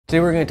Today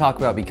we're going to talk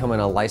about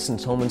becoming a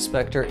licensed home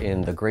inspector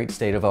in the great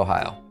state of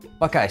Ohio.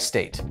 Buckeye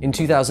State. In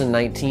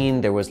 2019,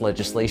 there was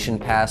legislation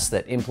passed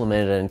that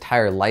implemented an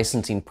entire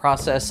licensing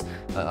process,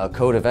 a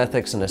code of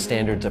ethics and a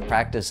standards of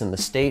practice in the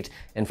state.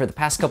 And for the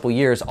past couple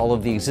years, all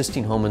of the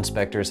existing home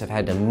inspectors have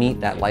had to meet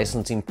that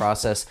licensing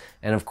process.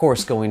 And of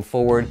course, going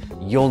forward,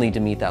 you'll need to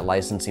meet that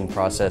licensing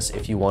process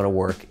if you want to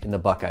work in the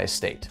Buckeye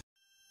State.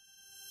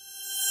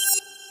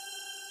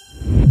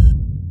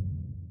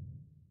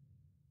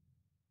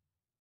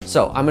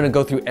 So I'm gonna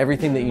go through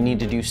everything that you need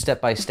to do step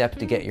by step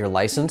to get your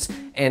license.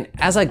 And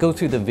as I go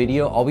through the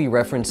video, I'll be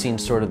referencing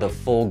sort of the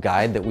full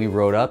guide that we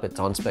wrote up. It's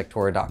on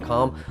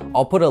Spectora.com.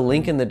 I'll put a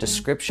link in the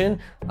description.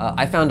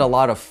 I found a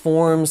lot of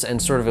forms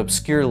and sort of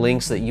obscure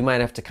links that you might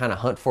have to kind of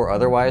hunt for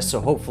otherwise. So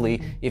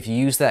hopefully if you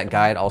use that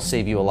guide, I'll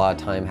save you a lot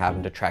of time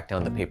having to track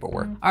down the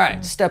paperwork. All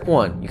right, step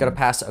one, you gotta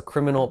pass a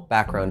criminal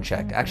background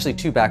check. Actually,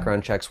 two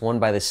background checks, one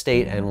by the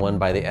state and one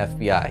by the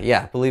FBI.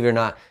 Yeah, believe it or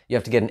not, you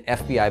have to get an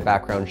FBI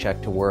background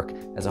check to work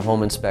as a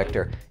home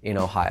inspector in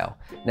Ohio.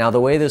 Now, the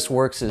way this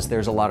works is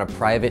there's a lot of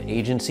private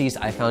agencies.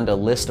 I found a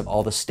list of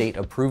all the state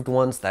approved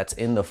ones that's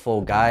in the full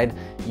guide.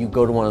 You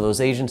go to one of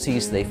those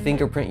agencies, they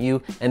fingerprint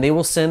you, and they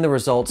will send the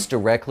results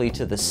directly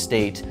to the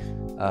state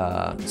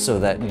so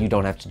that you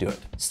don't have to do it.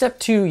 Step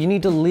two, you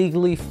need to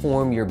legally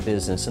form your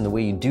business. And the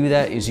way you do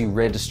that is you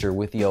register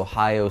with the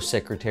Ohio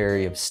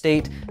Secretary of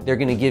State. They're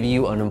gonna give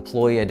you an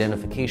employee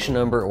identification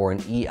number or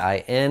an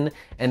EIN,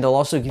 and they'll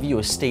also give you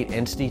a state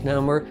entity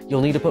number.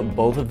 You'll need to put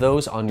both of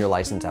those on your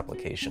license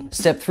application.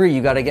 Step three,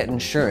 you gotta get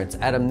insurance.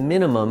 At a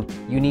minimum,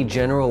 you need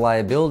general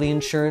liability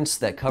insurance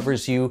that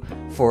covers you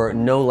for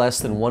no less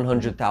than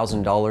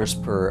 $100,000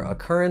 per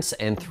occurrence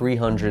and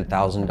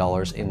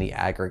 $300,000 in the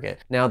aggregate.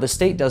 Now, the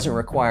state doesn't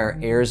require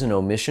errors and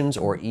omissions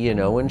or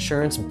E&O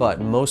insurance, but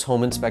most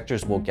home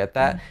inspectors will get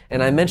that.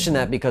 And I mention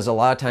that because a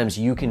lot of times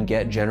you can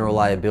get general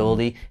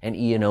liability and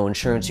E&O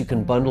insurance. You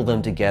can bundle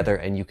them together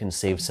and you can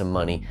save some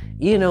money.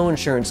 E&O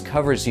insurance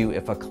covers you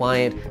if a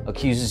client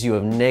accuses you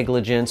of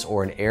negligence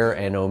or an error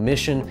and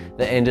omission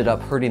that ended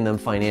up hurting them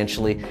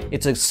financially.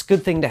 It's a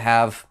good thing to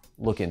have.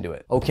 Look into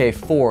it. Okay,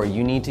 four,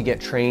 you need to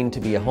get trained to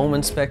be a home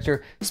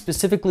inspector.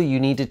 Specifically, you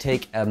need to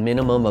take a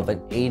minimum of an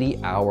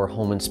 80-hour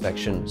home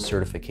inspection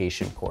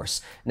certification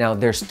course. Now,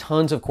 there's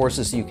tons of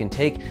courses you can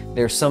take.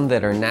 There's some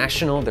that are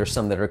national, there's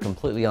some that are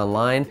completely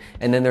online,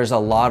 and then there's a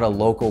lot of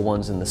local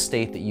ones in the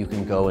state that you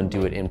can go and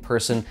do it in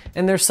person,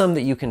 and there's some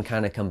that you can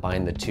kind of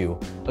combine the two.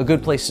 A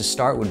good place to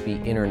start would be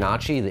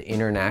NHIE, the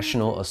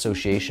International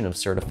Association of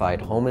Certified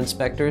Home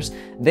Inspectors.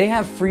 They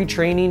have free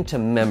training to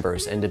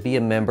members, and to be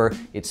a member,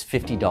 it's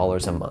 $50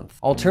 a month.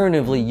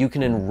 Alternatively, you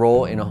can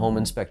enroll in a home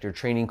inspector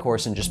training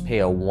course and just pay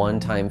a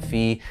one-time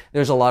fee.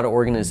 There's a lot of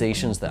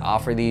organizations that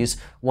offer these.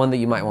 One that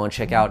you might want to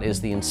check out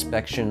is the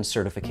Inspection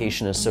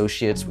Certification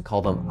Associates. We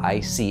call them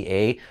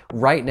ICA.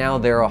 Right now,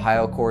 their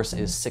Ohio course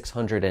is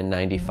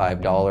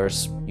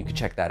 $695. You can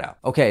check that out.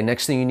 Okay,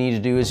 next thing you need to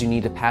do is you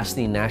need to pass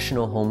the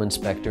National Home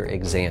Inspector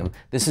exam.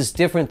 This is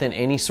different than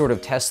any sort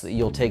of test that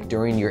you'll take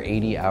during your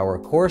 80-hour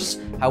course.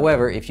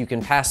 However, if you can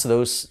pass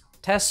those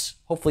tests,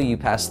 hopefully you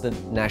pass the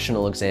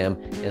national exam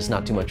and it's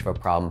not too much of a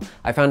problem.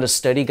 I found a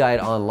study guide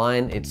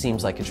online. It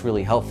seems like it's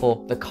really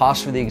helpful. The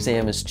cost for the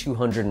exam is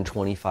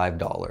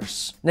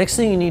 $225. Next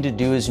thing you need to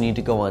do is you need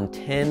to go on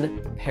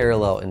 10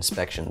 parallel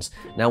inspections.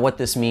 Now what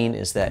this means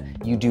is that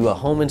you do a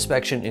home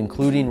inspection,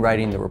 including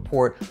writing the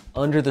report,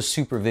 under the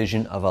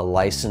supervision of a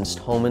licensed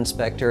home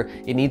inspector.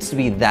 It needs to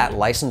be that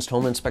licensed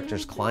home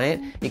inspector's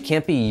client. It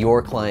can't be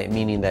your client,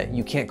 meaning that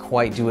you can't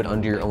quite do it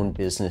under your own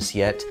business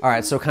yet. All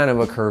right, so kind of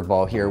a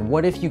curveball here.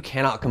 What if you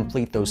cannot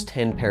complete those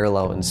 10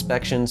 parallel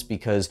inspections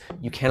because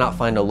you cannot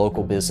find a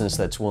local business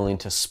that's willing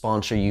to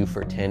sponsor you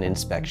for 10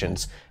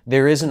 inspections?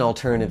 There is an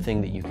alternative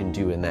thing that you can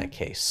do in that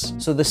case.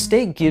 So the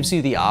state gives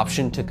you the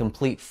option to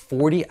complete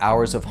 40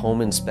 hours of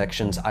home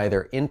inspections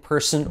either in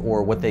person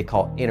or what they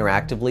call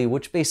interactively,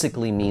 which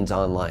basically means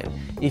online.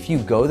 If you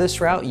go this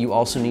route, you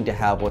also need to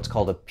have what's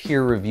called a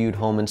peer-reviewed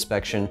home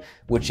inspection,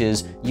 which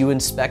is you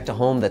inspect a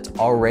home that's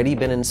already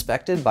been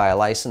inspected by a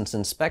licensed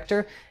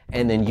inspector,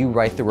 and then you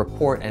write the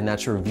report, and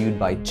that's reviewed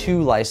by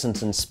 2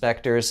 licensed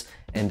inspectors,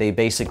 and they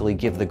basically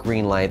give the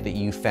green light that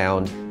you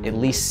found at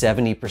least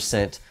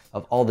 70%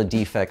 of all the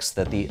defects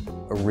that the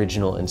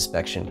original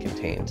inspection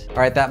contained. All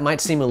right, that might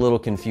seem a little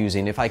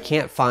confusing. If I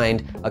can't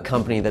find a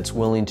company that's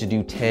willing to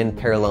do 10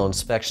 parallel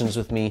inspections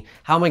with me,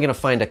 how am I gonna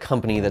find a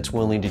company that's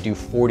willing to do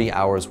 40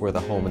 hours worth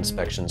of home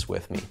inspections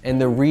with me? And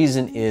the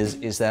reason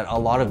is that a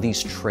lot of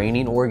these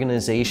training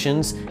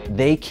organizations,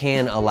 they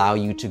can allow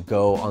you to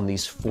go on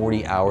these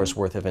 40 hours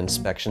worth of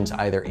inspections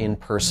either in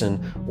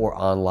person or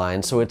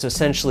online. So it's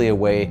essentially a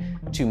way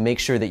to make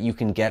sure that you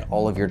can get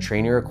all of your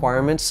training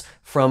requirements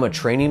from a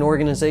training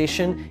organization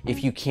organization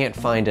if you can't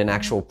find an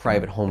actual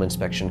private home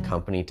inspection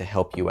company to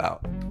help you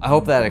out. I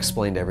hope that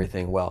explained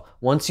everything well.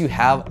 Once you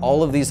have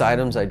all of these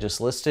items I just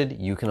listed,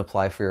 you can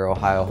apply for your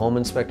Ohio home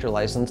inspector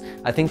license.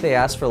 I think they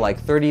ask for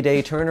like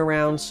 30-day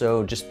turnaround,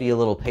 so just be a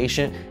little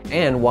patient.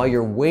 And while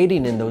you're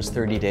waiting in those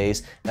 30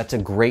 days, that's a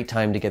great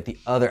time to get the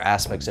other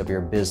aspects of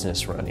your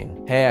business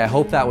running. Hey, I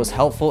hope that was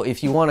helpful.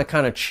 If you want to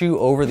kind of chew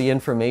over the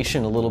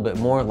information a little bit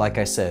more, like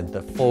I said,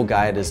 the full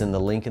guide is in the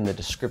link in the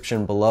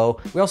description below.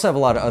 We also have a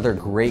lot of other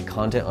great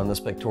content on the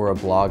Spectora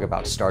blog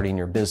about starting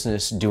your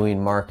business,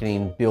 doing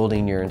marketing,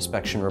 building your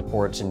inspection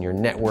reports and your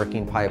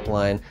networking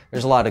pipeline.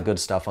 There's a lot of good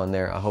stuff on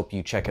there. I hope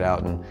you check it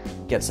out and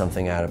get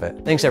something out of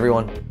it. Thanks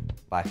everyone.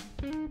 Bye.